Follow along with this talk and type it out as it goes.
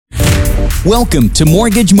Welcome to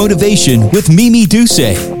Mortgage Motivation with Mimi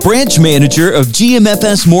Duce, branch manager of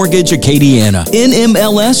GMFS Mortgage Acadiana,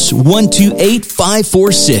 NMLS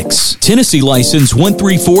 128546, Tennessee license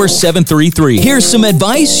 134733. Here's some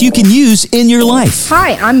advice you can use in your life.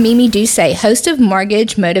 Hi, I'm Mimi Duce, host of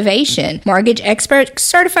Mortgage Motivation, mortgage expert,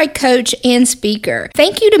 certified coach, and speaker.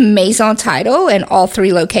 Thank you to Maison Title and all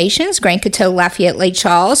three locations, Grand Coteau, Lafayette, Lake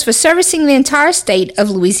Charles, for servicing the entire state of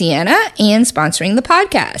Louisiana and sponsoring the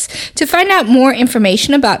podcast. To find out more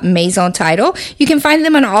information about Maison Title, you can find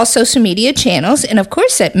them on all social media channels and, of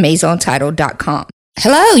course, at maisontitle.com.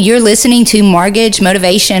 Hello, you're listening to Mortgage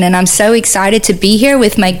Motivation, and I'm so excited to be here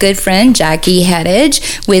with my good friend Jackie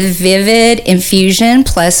Hettich with Vivid Infusion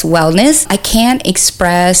Plus Wellness. I can't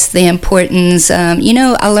express the importance. I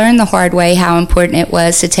learned the hard way how important it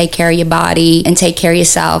was to take care of your body and take care of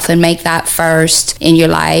yourself and make that first in your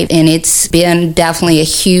life, and it's been definitely a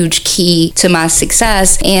huge key to my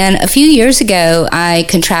success. And a few years ago, I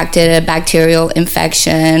contracted a bacterial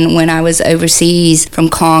infection when I was overseas from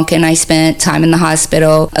Conk, and I spent time in the hospital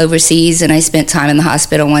overseas, and I spent time in the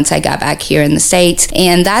hospital once I got back here in the States.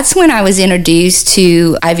 And that's when I was introduced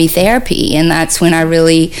to IV therapy, and that's when I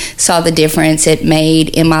really saw the difference it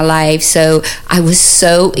made in my life. So I was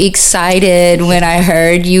so excited when I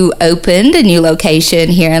heard you opened a new location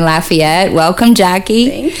here in Lafayette. Welcome, Jackie.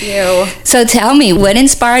 Thank you. So tell me, what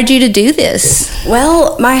inspired you to do this?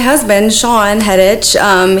 Well, my husband, Sean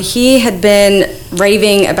Hettich, he had been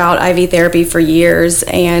raving about IV therapy for years,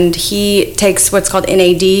 and he takes what's called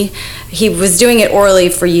NAD. He was doing it orally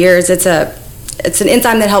for years. It's an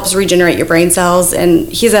enzyme that helps regenerate your brain cells, and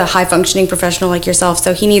he's a high-functioning professional like yourself,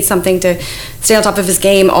 so he needs something to stay on top of his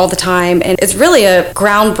game all the time. And it's really a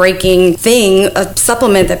groundbreaking thing, a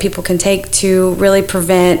supplement that people can take to really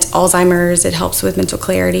prevent Alzheimer's. It helps with mental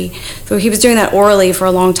clarity. So he was doing that orally for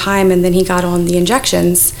a long time, and then he got on the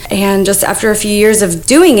injections. And just after a few years of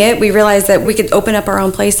doing it, we realized that we could open up our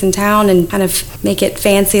own place in town and kind of make it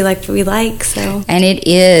fancy like we like. And it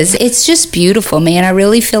is. It's just beautiful, man. I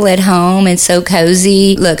really feel at home and so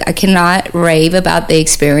cozy. Look, I cannot rave about the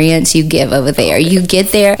experience you give over there. You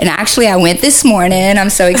get there, and actually I went this morning. I'm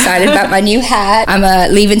so excited about my new hat.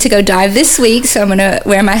 I'm leaving to go dive this week, so I'm going to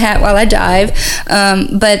wear my hat while I dive.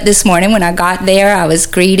 But this morning when I got there, I was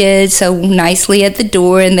greeted so nicely at the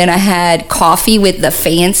door, and then I had coffee with the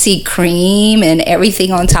fancy cream and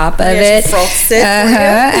everything on top of it.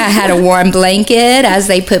 I had a warm blanket as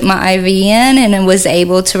they put my IV in, and I was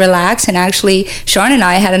able to relax. And actually, Sean and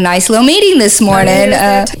I had a nice little meeting this morning.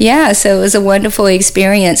 So it was a wonderful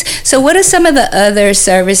experience. So what are some of the other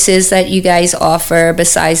services that you guys offer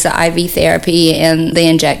besides the IV therapy and the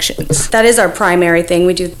injections? That is our primary thing.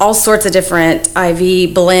 We do all sorts of different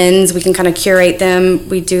IV blends. We can kind of curate them.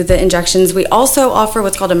 We do the injections. We also offer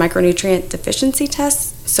what's called a micronutrient deficiency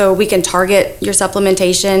test. So we can target your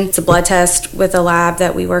supplementation. It's a blood test with a lab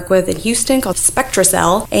that we work with in Houston called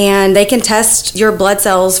SpectraCell, and they can test your blood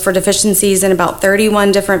cells for deficiencies in about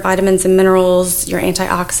 31 different vitamins and minerals, your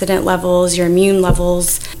antioxidant levels, your immune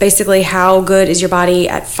levels, basically how good is your body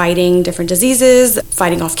at fighting different diseases,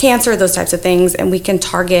 fighting off cancer, those types of things, and we can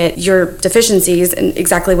target your deficiencies and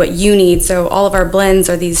exactly what you need. So all of our blends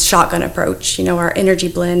are these shotgun approach. Our energy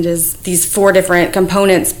blend is these 4 different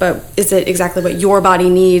components, but is it exactly what your body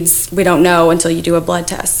needs? We don't know until you do a blood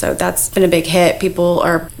test. So that's been a big hit. People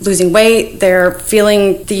are losing weight. They're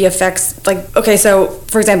feeling the effects. So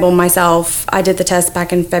for example, myself, I did the test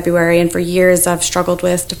back in February, and for years I've struggled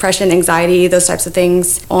with depression, anxiety, those types of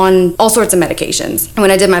things on all sorts of medications. And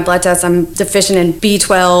when I did my blood test, I'm deficient in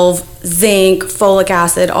B12, zinc, folic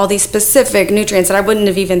acid, all these specific nutrients that I wouldn't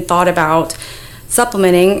have even thought about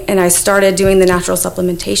supplementing, and I started doing the natural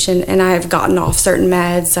supplementation, and I've gotten off certain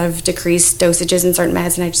meds. I've decreased dosages in certain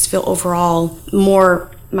meds, and I just feel overall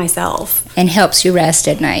more myself. And helps you rest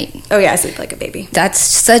at night. Oh yeah, I sleep like a baby. That's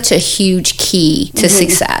such a huge key to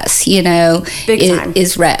success, Big time.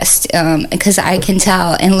 Is rest. Because I can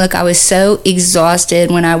tell, and look, I was so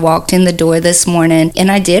exhausted when I walked in the door this morning, and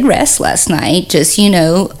I did rest last night, just,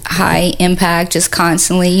 high impact, just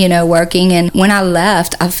constantly, working. And when I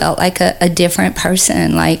left, I felt like a different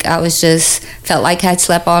person. Like I was just, felt like I'd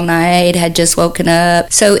slept all night, had just woken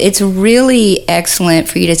up. So it's really excellent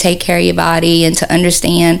for you to take care of your body and to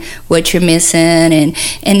understand what you're missing,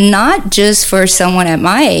 and not just for someone at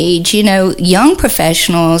my age. Young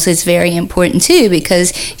professionals is very important too,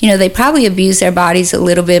 because they probably abuse their bodies a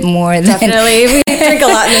little bit more than definitely. We drink a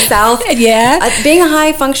lot in the South. Yeah. Being a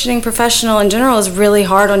high functioning professional in general is really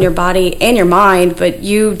hard on on your body and your mind, but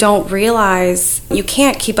you don't realize you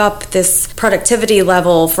can't keep up this productivity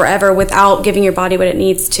level forever without giving your body what it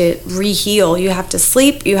needs to re-heal. You have to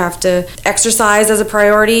sleep, you have to exercise as a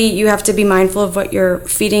priority, you have to be mindful of what you're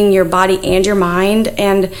feeding your body and your mind.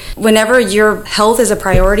 And whenever your health is a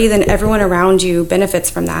priority, then everyone around you benefits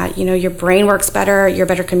from that. You know, your brain works better, you're a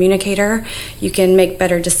better communicator, you can make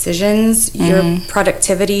better decisions, your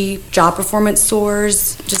productivity, job performance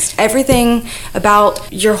soars, just everything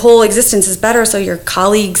about your whole existence is better, so your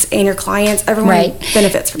colleagues and your clients, everyone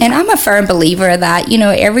benefits from that. And I'm a firm believer of that. You know,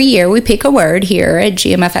 every year we pick a word here at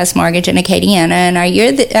GMFS Mortgage in Acadiana, and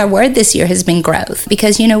our word this year has been growth,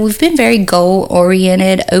 because, you know, we've been very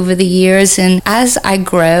goal-oriented over the years, and as I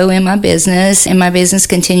grow in my business and my business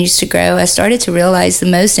continues to grow, I started to realize the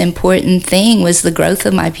most important thing was the growth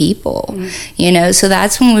of my people. You know, so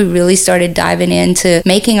that's when we really started diving into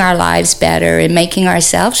making our lives better and making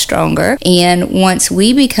ourselves stronger. And once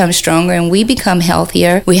we become stronger and we become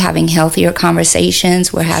healthier, we're having healthier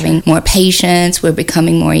conversations, we're having more patience, we're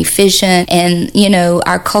becoming more efficient. And, you know,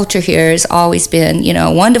 our culture here has always been, you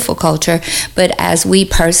know, a wonderful culture. But as we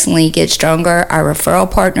personally get stronger, our referral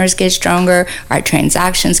partners get stronger, our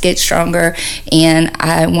transactions get stronger. And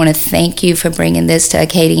I want to thank you for bringing this to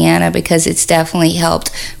Acadiana, because it's definitely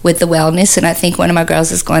helped with the wellness. And I think one of my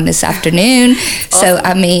girls is going this afternoon. Awesome. So,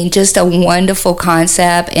 I mean, just a wonderful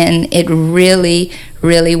concept, and it really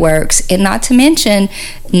works. And not to mention,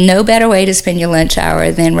 no better way to spend your lunch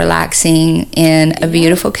hour than relaxing in a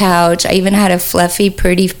beautiful couch. I even had a fluffy,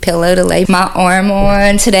 pretty pillow to lay my arm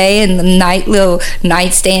on today, and the little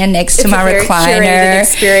nightstand next to my recliner.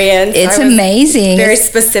 Experience. It's amazing. Very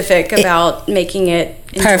specific about making it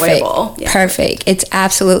enjoyable. Perfect. It's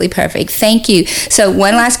absolutely perfect. Thank you. So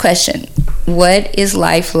one last question. What is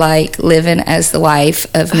life like living as the wife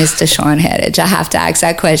of Mr. Sean Hettich? I have to ask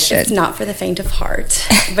that question. It's not for the faint of heart,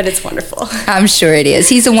 but it's wonderful. I'm sure it is.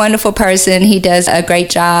 He's a wonderful person. He does a great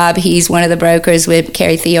job. He's one of the brokers with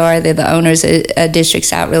Carrie Theor. They're the owners of District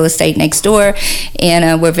South Real Estate next door.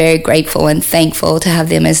 And we're very grateful and thankful to have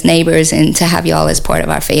them as neighbors and to have y'all as part of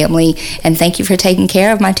our family. And thank you for taking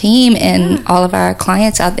care of my team and all of our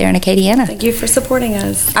clients out there in Acadiana. Thank you for supporting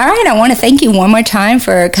us. All right. I want to thank you one more time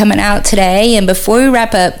for coming out today. And before we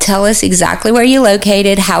wrap up, tell us exactly where you're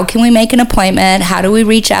located. How can we make an appointment? How do we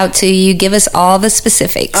reach out to you? Give us all the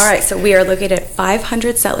specifics. All right. So we are located at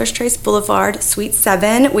 500 Settlers Trace Boulevard, Suite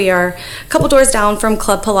 7. We are a couple doors down from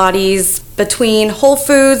Club Pilates, between Whole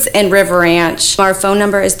Foods and River Ranch. Our phone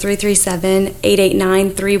number is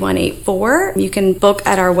 337-889-3184. You can book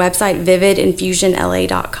at our website,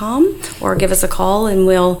 vividinfusionla.com, or give us a call and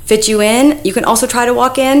we'll fit you in. You can also try to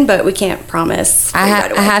walk in, but we can't promise. I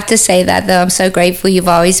have to say that, though. I'm so grateful. You've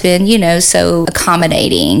always been, you know, so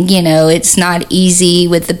accommodating. You know, it's not easy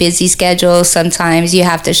with the busy schedule. Sometimes you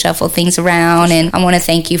have to shuffle things around, and I want to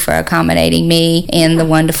thank you for accommodating me and the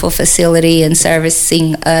wonderful facility and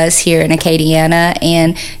servicing us here in Acadiana,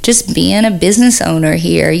 and just being a business owner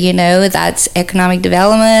here. You know, that's economic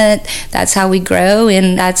development. That's how we grow,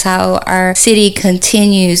 and that's how our city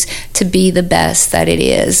continues to be the best that it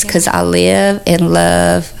is, because I live and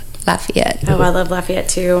love Lafayette. Oh, I love Lafayette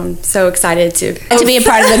too. I'm so excited to be a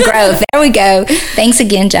part of the growth. There we go. Thanks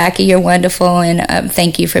again, Jackie. You're wonderful, and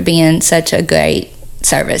thank you for being such a great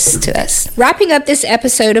service to us. Wrapping up this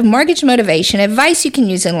episode of Mortgage Motivation, advice you can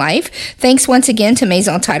use in life. Thanks once again to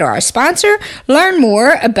Maison Title, our sponsor. Learn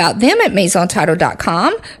more about them at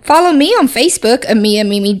maisontitle.com. Follow me on Facebook, Amia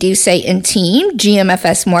Mimi Duce and team,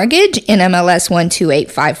 GMFS Mortgage, NMLS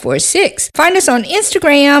 128546. Find us on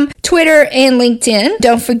Instagram, Twitter, and LinkedIn.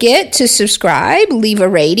 Don't forget to subscribe, leave a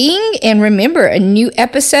rating, and remember, a new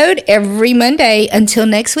episode every Monday. Until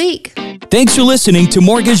next week. Thanks for listening to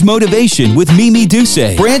Mortgage Motivation with Mimi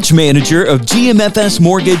Duce, branch manager of GMFS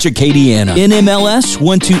Mortgage Acadiana, NMLS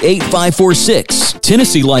 128546,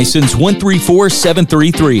 Tennessee license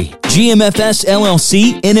 134733, GMFS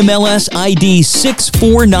LLC, NMLS ID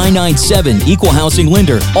 64997, equal housing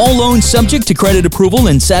lender. All loans subject to credit approval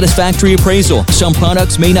and satisfactory appraisal. Some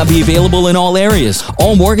products may not be available in all areas.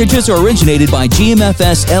 All mortgages are originated by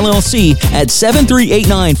GMFS LLC at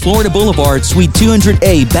 7389 Florida Boulevard, Suite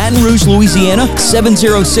 200A, Baton Rouge, Louisiana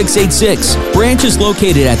 70686. Branch is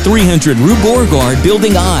located at 300 Rue Beauregard,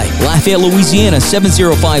 Building I, Lafayette, Louisiana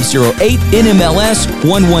 70508, NMLS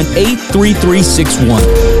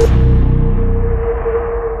 1183361.